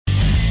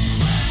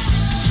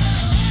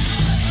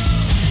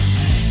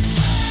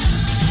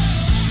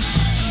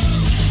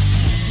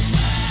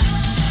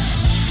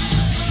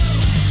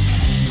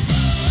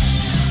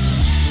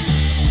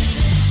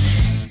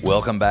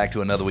Welcome back to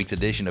another week's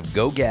edition of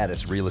Go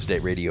Gaddis Real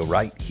Estate Radio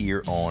right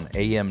here on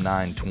AM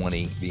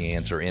 920 The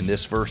Answer. In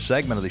this first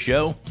segment of the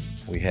show,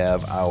 we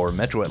have our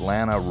Metro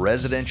Atlanta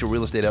residential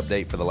real estate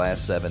update for the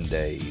last 7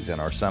 days.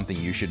 And our Something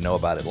You Should Know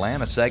About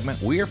Atlanta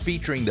segment, we are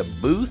featuring the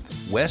Booth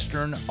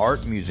Western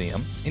Art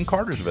Museum in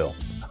Cartersville.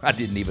 I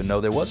didn't even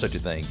know there was such a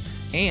thing.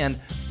 And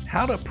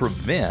how to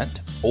prevent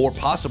or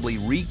possibly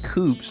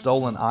recoup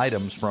stolen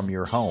items from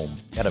your home.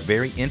 Got a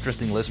very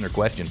interesting listener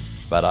question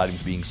about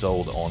items being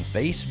sold on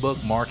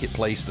Facebook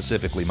Marketplace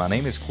specifically. My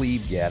name is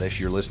Cleve Gaddis.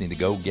 You're listening to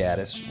Go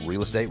Gaddis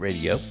Real Estate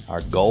Radio. Our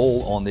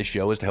goal on this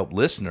show is to help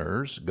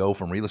listeners go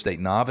from real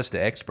estate novice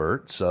to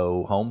expert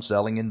so home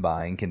selling and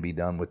buying can be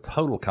done with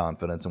total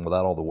confidence and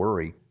without all the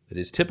worry that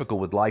is typical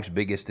with life's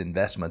biggest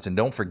investments. And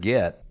don't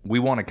forget, we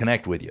want to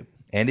connect with you.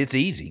 And it's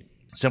easy.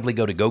 Simply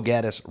go to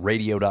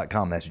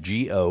GoGaddisRadio.com. That's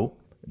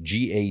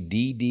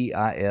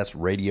GoGaddis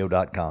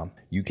Radio.com.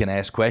 You can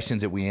ask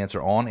questions that we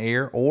answer on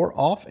air or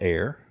off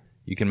air.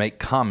 You can make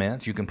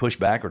comments. You can push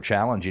back or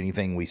challenge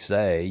anything we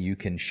say. You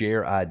can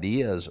share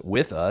ideas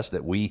with us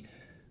that we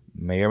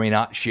may or may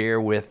not share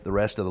with the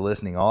rest of the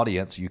listening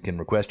audience. You can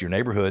request your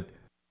neighborhood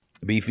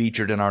be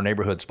featured in our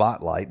neighborhood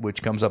spotlight,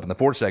 which comes up in the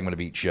fourth segment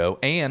of each show.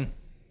 And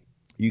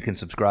you can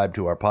subscribe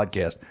to our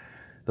podcast.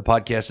 The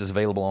podcast is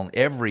available on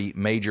every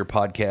major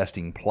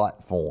podcasting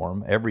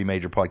platform,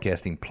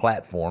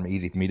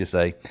 easy for me to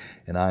say,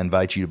 and I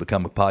invite you to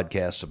become a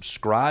podcast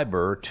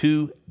subscriber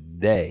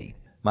today.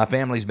 My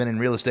family's been in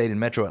real estate in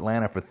Metro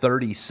Atlanta for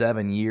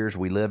 37 years.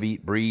 We live,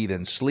 eat, breathe,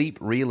 and sleep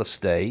real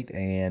estate,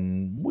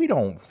 and we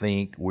don't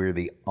think we're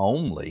the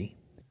only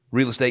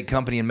real estate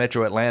company in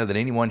Metro Atlanta that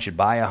anyone should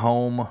buy a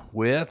home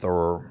with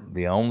or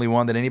the only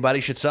one that anybody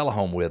should sell a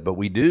home with, but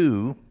we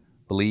do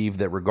believe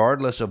that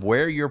regardless of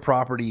where your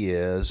property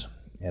is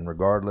and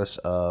regardless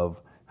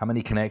of how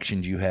many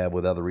connections you have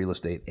with other real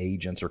estate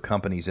agents or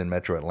companies in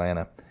Metro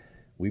Atlanta,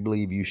 we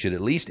believe you should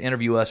at least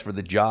interview us for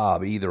the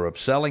job either of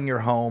selling your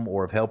home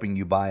or of helping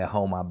you buy a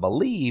home. I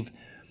believe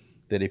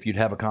that if you'd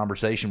have a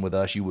conversation with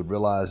us, you would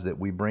realize that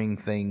we bring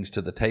things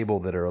to the table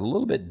that are a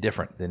little bit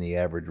different than the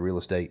average real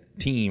estate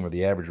team or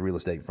the average real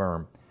estate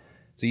firm.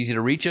 It's easy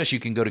to reach us. You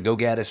can go to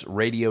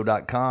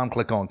GoGaddisRadio.com,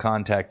 click on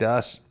Contact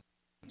Us.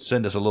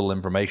 Send us a little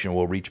information.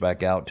 We'll reach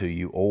back out to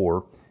you.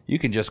 Or you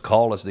can just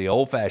call us the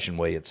old-fashioned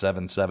way at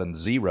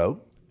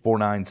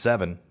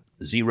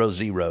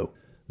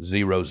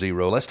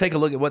 770-497-0000. Let's take a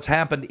look at what's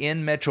happened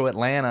in Metro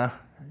Atlanta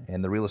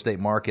and the real estate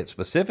market,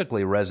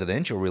 specifically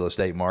residential real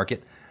estate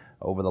market,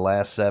 over the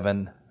last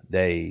 7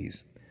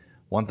 days.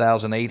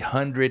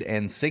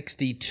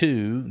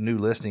 1,862 new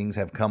listings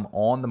have come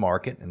on the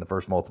market in the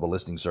first multiple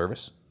listing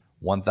service.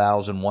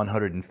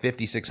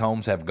 1,156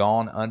 homes have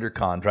gone under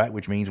contract,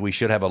 which means we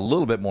should have a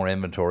little bit more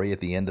inventory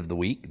at the end of the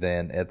week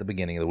than at the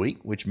beginning of the week,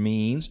 which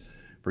means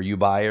for you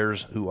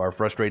buyers who are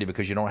frustrated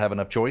because you don't have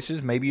enough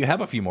choices, maybe you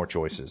have a few more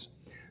choices.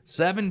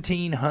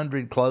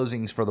 1,700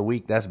 closings for the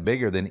week. That's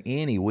bigger than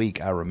any week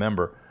I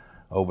remember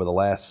over the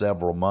last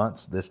several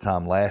months. This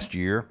time last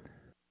year,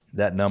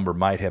 that number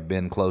might have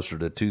been closer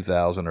to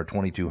 2,000 or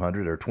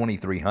 2,200 or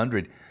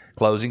 2,300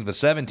 closings. But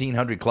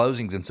 1,700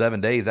 closings in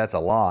 7 days, that's a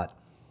lot.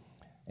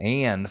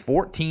 And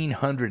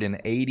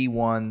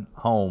 1,481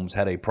 homes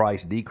had a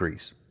price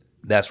decrease.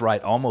 That's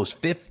right,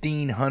 almost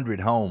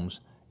 1,500 homes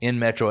in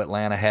Metro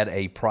Atlanta had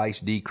a price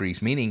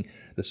decrease, meaning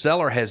the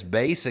seller has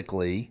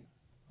basically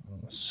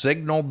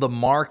signaled the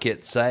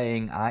market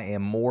saying, I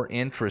am more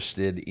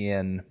interested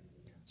in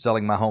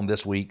selling my home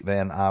this week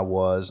than I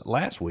was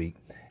last week.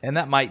 And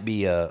that might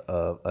be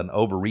an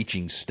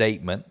overreaching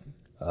statement.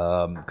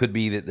 Could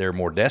be that they're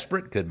more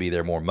desperate, could be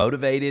they're more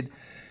motivated.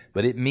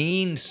 But it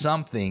means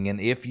something,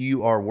 and if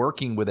you are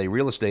working with a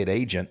real estate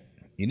agent,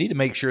 you need to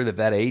make sure that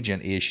that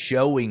agent is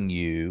showing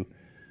you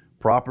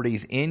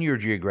properties in your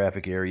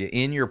geographic area,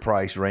 in your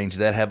price range,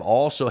 that have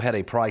also had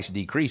a price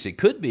decrease. It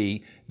could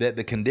be that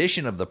the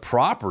condition of the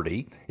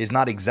property is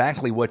not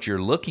exactly what you're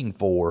looking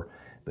for,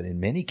 but in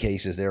many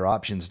cases, there are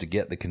options to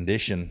get the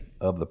condition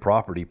of the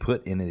property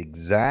put in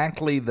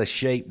exactly the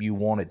shape you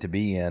want it to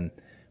be in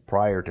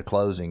prior to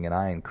closing, and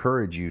I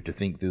encourage you to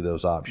think through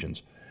those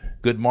options.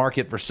 Good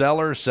market for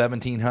sellers,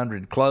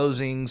 1,700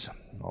 closings,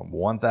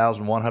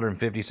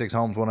 1,156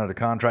 homes went under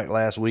contract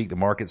last week. The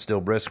market's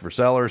still brisk for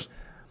sellers.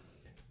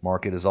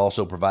 Market is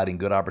also providing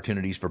good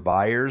opportunities for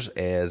buyers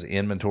as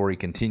inventory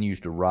continues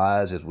to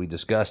rise. As we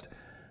discussed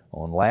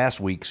on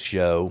last week's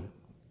show,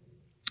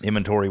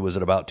 inventory was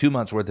at about 2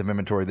 months' worth of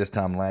inventory this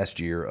time last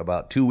year,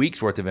 about 2 weeks'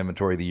 worth of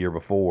inventory the year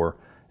before,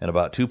 and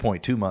about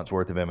 2.2 months'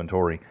 worth of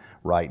inventory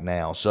right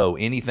now. So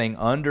anything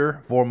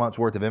under 4 months'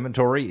 worth of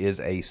inventory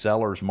is a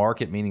seller's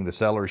market, meaning the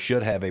seller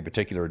should have a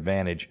particular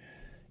advantage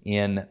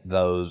in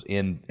those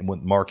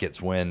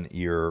markets when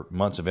your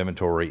months of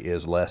inventory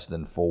is less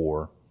than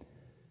 4.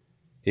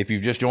 If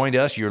you've just joined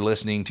us, you're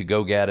listening to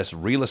Go Gaddis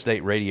Real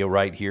Estate Radio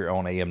right here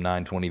on AM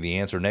 920 The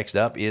Answer. Next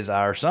up is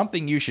our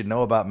Something You Should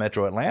Know About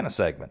Metro Atlanta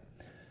segment.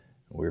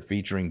 We're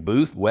featuring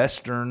Booth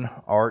Western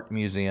Art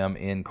Museum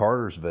in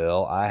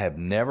Cartersville. I have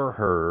never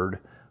heard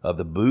of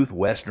the Booth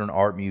Western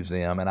Art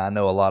Museum. And I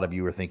know a lot of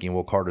you are thinking,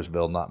 well,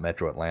 Cartersville, not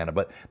Metro Atlanta.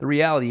 But the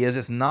reality is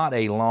it's not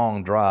a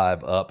long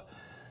drive up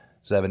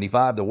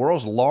 75. The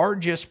world's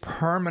largest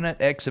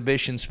permanent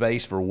exhibition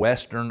space for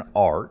Western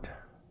art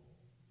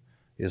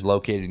is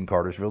located in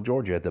Cartersville,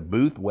 Georgia, at the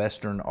Booth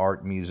Western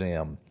Art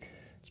Museum.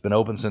 It's been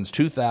open since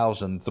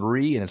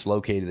 2003, and it's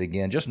located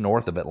again just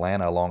north of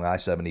Atlanta along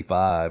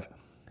I-75.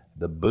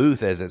 The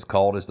Booth, as it's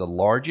called, is the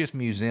largest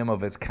museum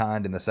of its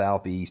kind in the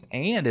Southeast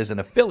and is an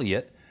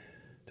affiliate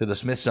to the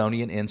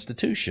Smithsonian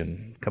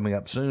Institution. Coming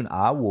up soon,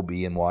 I will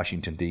be in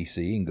Washington,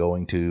 D.C., and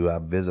going to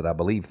visit, I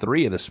believe,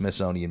 3 of the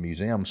Smithsonian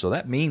museums. So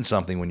that means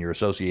something when you're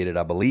associated,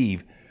 I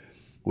believe,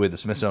 with the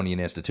Smithsonian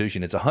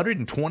Institution. It's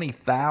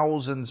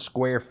 120,000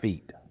 square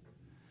feet.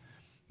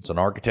 It's an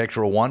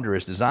architectural wonder.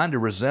 It's designed to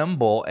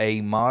resemble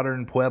a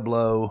modern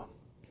pueblo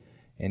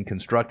and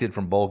constructed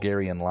from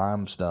Bulgarian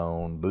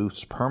limestone.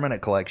 Booth's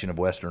permanent collection of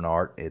Western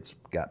art. It's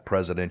got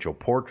presidential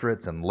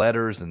portraits and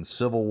letters and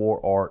Civil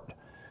War art.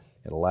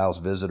 It allows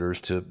visitors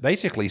to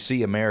basically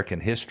see American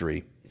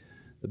history.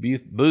 The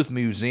Booth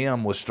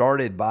Museum was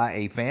started by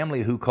a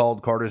family who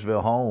called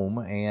Cartersville home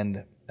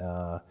and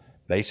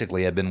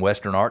basically had been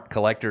Western art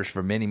collectors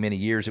for many, many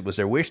years. It was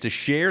their wish to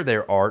share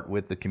their art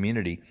with the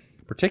community,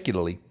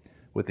 particularly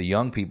with the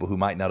young people who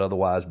might not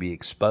otherwise be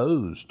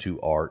exposed to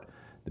art.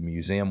 The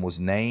museum was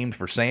named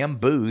for Sam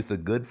Booth, a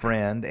good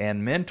friend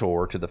and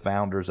mentor to the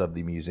founders of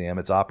the museum.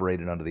 It's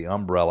operated under the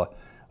umbrella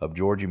of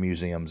Georgia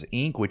Museums,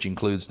 Inc., which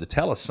includes the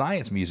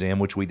Telescience Museum,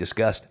 which we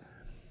discussed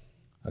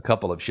a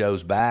couple of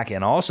shows back,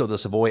 and also the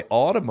Savoy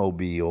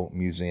Automobile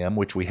Museum,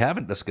 which we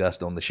haven't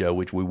discussed on the show,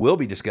 which we will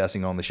be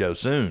discussing on the show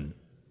soon.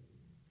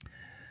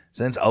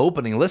 Since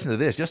opening, listen to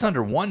this, just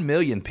under 1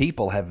 million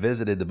people have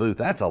visited the booth.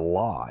 That's a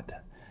lot.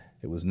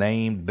 It was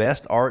named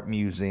Best Art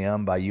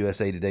Museum by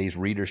USA Today's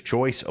Reader's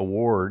Choice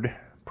Award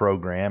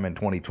program in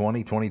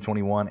 2020,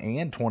 2021,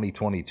 and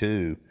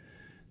 2022.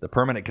 The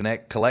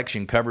permanent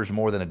collection covers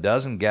more than a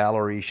dozen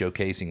galleries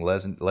showcasing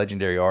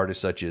legendary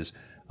artists such as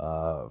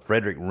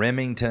Frederick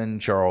Remington,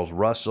 Charles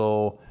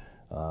Russell,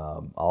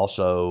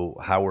 also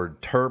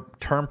Howard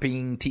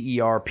Terpning,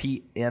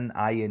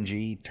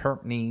 T-E-R-P-N-I-N-G,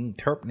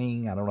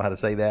 Terpning, I don't know how to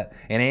say that,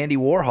 and Andy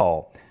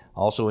Warhol.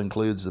 Also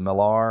includes the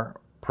Millar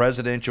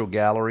Presidential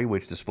Gallery,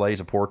 which displays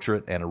a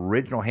portrait and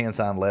original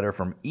hand-signed letter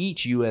from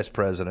each U.S.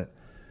 president,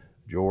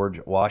 George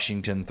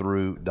Washington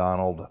through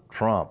Donald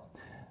Trump.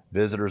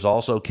 Visitors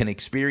also can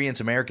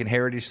experience American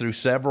heritage through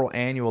several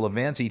annual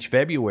events each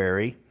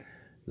February.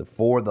 The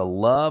For the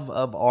Love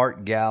of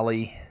Art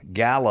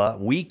Gala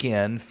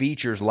weekend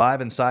features live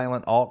and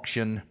silent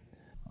auctions.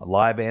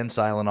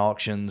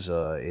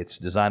 It's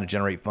designed to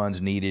generate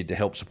funds needed to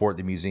help support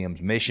the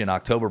museum's mission.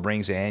 October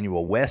brings the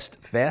annual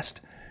West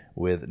Fest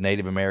with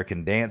Native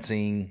American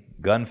dancing,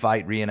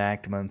 gunfight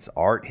reenactments,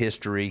 art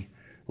history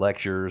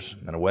lectures,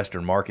 and a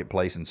Western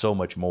marketplace, and so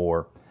much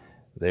more.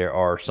 There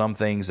are some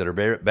things that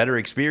are better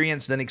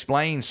experienced than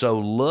explained, so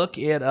look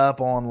it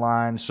up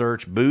online.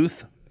 Search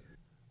Booth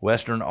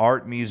Western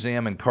Art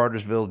Museum in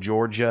Cartersville,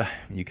 Georgia.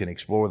 You can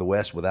explore the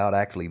West without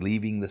actually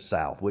leaving the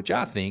South, which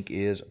I think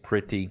is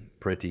pretty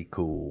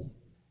cool.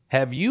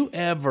 Have you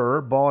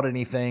ever bought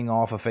anything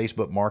off a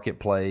Facebook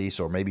Marketplace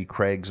or maybe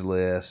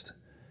Craigslist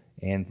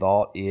and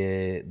thought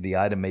the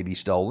item may be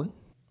stolen?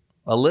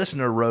 A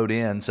listener wrote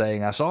in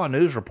saying, I saw a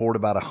news report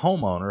about a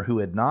homeowner who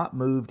had not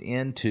moved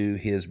into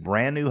his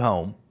brand new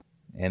home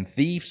and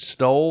thieves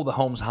stole the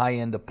home's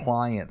high-end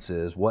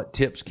appliances. What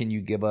tips can you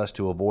give us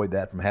to avoid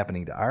that from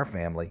happening to our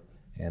family?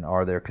 And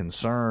are there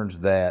concerns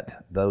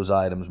that those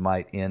items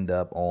might end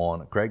up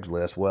on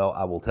Craigslist? Well,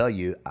 I will tell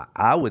you,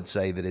 I would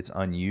say that it's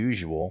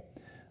unusual.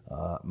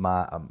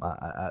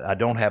 I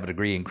don't have a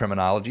degree in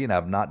criminology and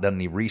I've not done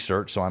any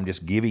research, so I'm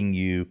just giving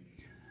you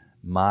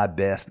my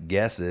best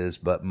guesses,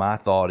 but my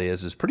thought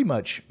is pretty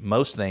much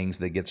most things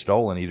that get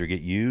stolen either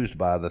get used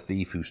by the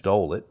thief who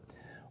stole it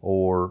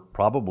or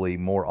probably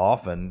more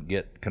often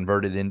get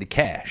converted into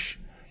cash.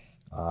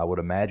 I would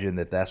imagine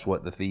that that's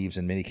what the thieves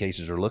in many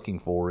cases are looking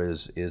for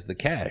is the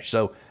cash.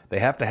 So they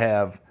have to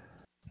have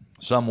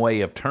some way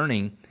of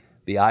turning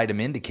the item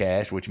into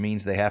cash, which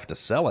means they have to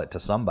sell it to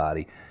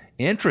somebody.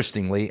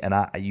 Interestingly, and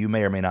you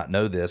may or may not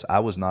know this,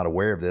 I was not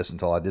aware of this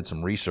until I did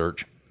some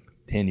research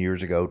 10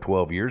 years ago,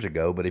 12 years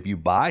ago, but if you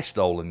buy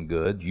stolen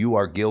goods, you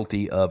are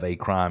guilty of a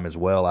crime as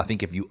well. I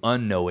think if you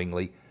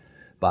unknowingly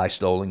buy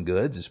stolen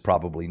goods, it's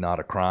probably not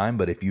a crime,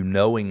 but if you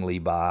knowingly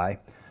buy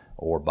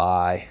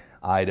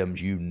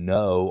items you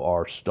know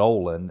are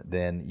stolen,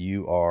 then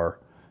you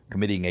are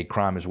committing a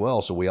crime as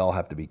well, so we all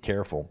have to be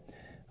careful.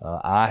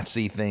 I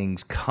see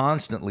things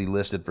constantly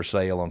listed for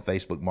sale on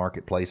Facebook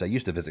Marketplace. I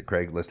used to visit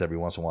Craigslist every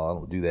once in a while. I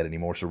don't do that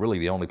anymore, so really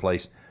the only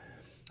place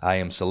I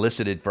am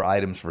solicited for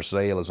items for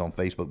sale is on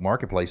Facebook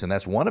Marketplace, and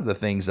that's one of the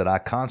things that I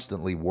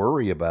constantly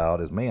worry about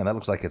is, man, that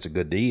looks like it's a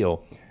good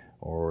deal,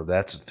 or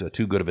that's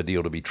too good of a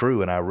deal to be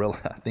true. And I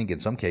think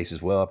in some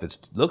cases, well, if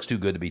it looks too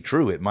good to be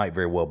true, it might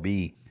very well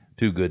be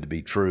too good to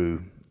be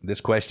true. This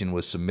question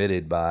was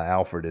submitted by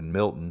Alfred in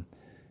Milton.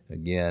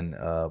 Again,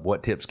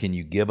 what tips can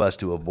you give us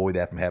to avoid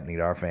that from happening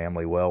to our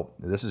family? Well,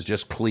 this is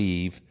just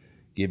Cleve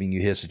giving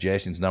you his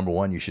suggestions. Number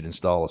one, you should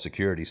install a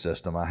security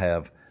system. I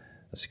have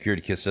a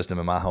security system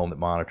in my home that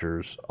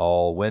monitors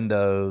all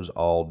windows,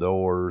 all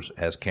doors,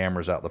 has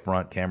cameras out the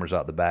front, cameras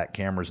out the back,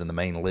 cameras in the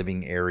main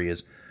living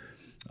areas.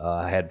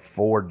 I had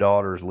 4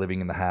 daughters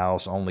living in the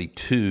house, only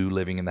 2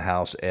 living in the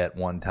house at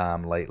one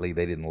time lately.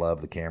 They didn't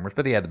love the cameras,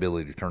 but they had the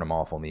ability to turn them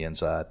off on the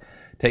inside.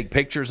 Take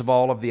pictures of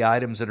all of the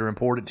items that are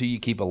important to you.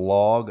 Keep a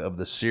log of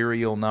the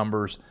serial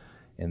numbers.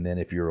 And then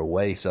if you're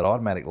away, set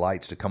automatic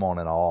lights to come on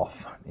and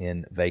off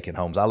in vacant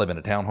homes. I live in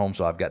a townhome,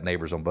 so I've got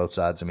neighbors on both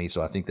sides of me,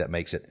 so I think that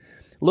makes it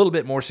a little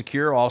bit more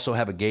secure. Also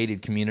have a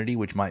gated community,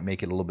 which might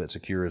make it a little bit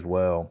secure as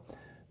well.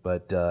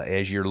 But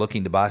as you're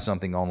looking to buy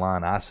something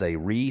online, I say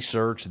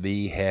research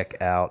the heck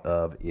out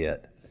of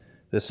it.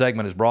 This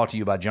segment is brought to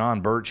you by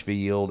John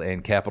Birchfield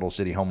and Capital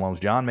City Home Loans.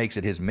 John makes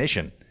it his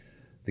mission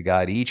to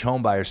guide each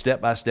home buyer step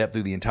by step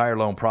through the entire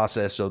loan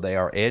process so they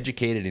are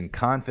educated and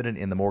confident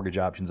in the mortgage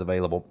options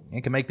available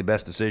and can make the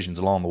best decisions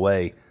along the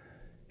way.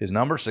 His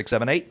number,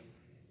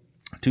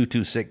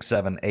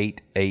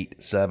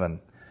 678-226-7887.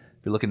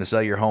 If you're looking to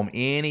sell your home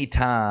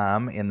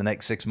anytime in the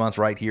next 6 months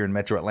right here in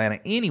Metro Atlanta,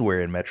 anywhere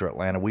in Metro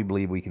Atlanta, we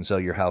believe we can sell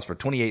your house for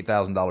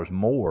 $28,000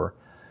 more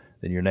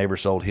than your neighbor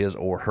sold his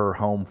or her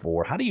home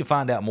for. How do you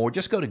find out more?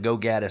 Just go to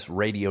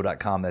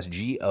GoGaddisRadio.com. That's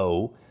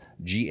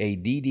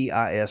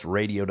GoGaddis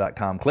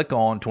Radio.com. Click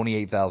on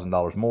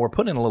 $28,000 more.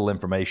 Put in a little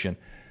information.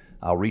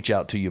 I'll reach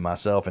out to you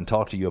myself and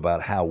talk to you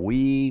about how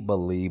we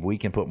believe we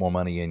can put more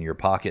money in your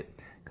pocket.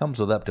 Comes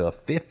with up to a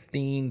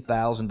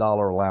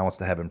 $15,000 allowance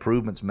to have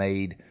improvements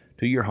made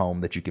to your home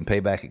that you can pay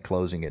back at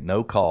closing at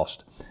no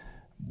cost.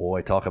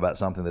 Boy, talk about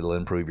something that'll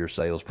improve your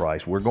sales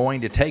price. We're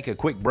going to take a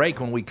quick break.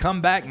 When we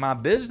come back, my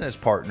business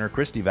partner,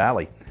 Christy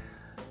Valley,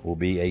 will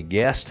be a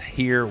guest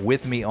here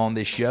with me on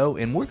this show,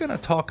 and we're going to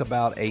talk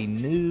about a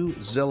new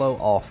Zillow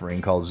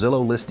offering called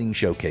Zillow Listing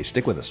Showcase.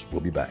 Stick with us.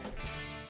 We'll be back.